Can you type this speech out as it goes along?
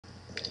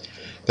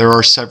There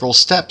are several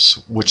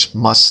steps which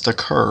must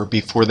occur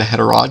before the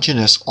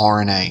heterogeneous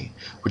RNA,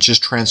 which is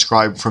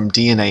transcribed from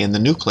DNA in the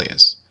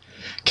nucleus,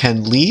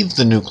 can leave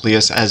the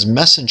nucleus as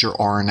messenger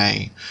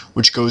RNA,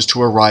 which goes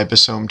to a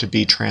ribosome to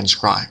be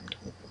transcribed.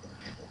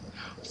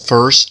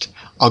 First,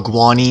 a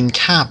guanine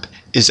cap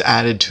is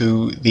added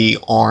to the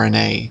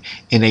RNA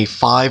in a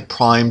 5'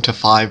 to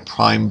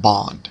 5'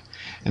 bond.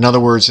 In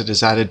other words, it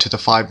is added to the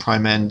 5'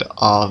 end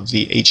of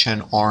the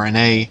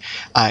hnRNA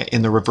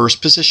in the reverse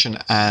position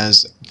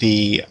as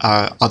the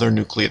other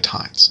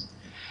nucleotides.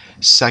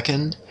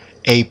 Second,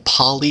 a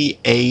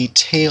poly-A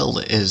tail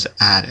is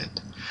added.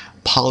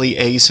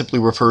 Poly-A simply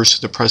refers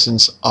to the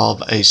presence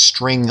of a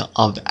string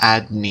of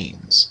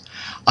adenines.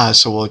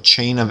 So a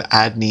chain of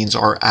adenines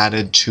are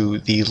added to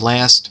the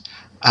last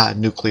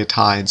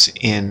nucleotides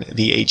in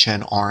the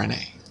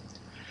hnRNA.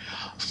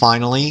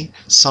 Finally,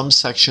 some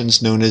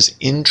sections known as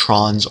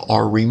introns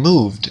are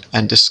removed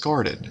and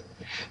discarded.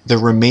 The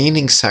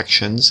remaining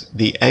sections,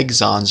 the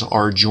exons,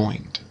 are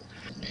joined.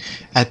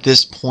 At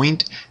this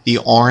point, the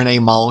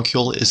RNA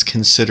molecule is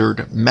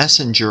considered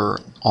messenger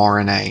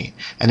RNA,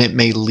 and it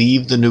may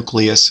leave the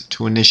nucleus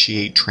to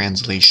initiate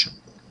translation.